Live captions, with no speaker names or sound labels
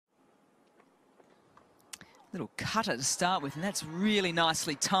Little cutter to start with, and that's really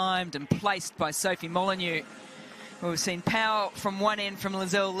nicely timed and placed by Sophie Molineux. Well, we've seen power from one end from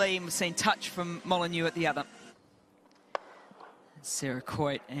Lizelle Lee, and we've seen touch from Molineux at the other. Sarah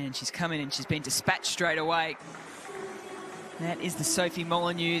Coit, and she's come in and she's been dispatched straight away. That is the Sophie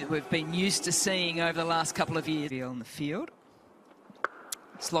Molineux that we've been used to seeing over the last couple of years. On the field.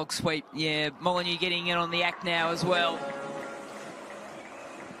 Slog sweep, yeah, Molineux getting in on the act now as well.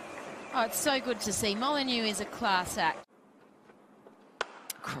 Oh, it's so good to see. Molineux is a class act.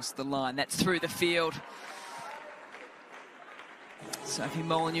 Across the line, that's through the field. Sophie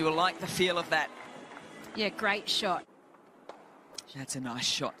Molineux will like the feel of that. Yeah, great shot. That's a nice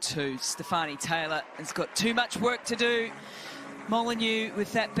shot too. Stefani Taylor has got too much work to do. Molineux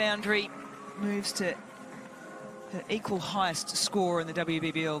with that boundary moves to her equal highest score in the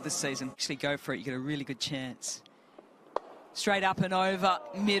WBBL this season. Actually go for it, you get a really good chance. Straight up and over,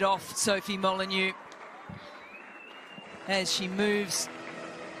 mid-off, Sophie Molineux as she moves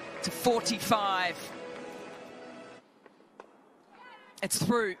to 45. It's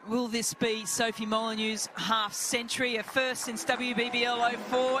through. Will this be Sophie Molineux's half century, a first since WBBL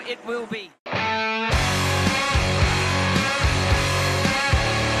 04? It will be.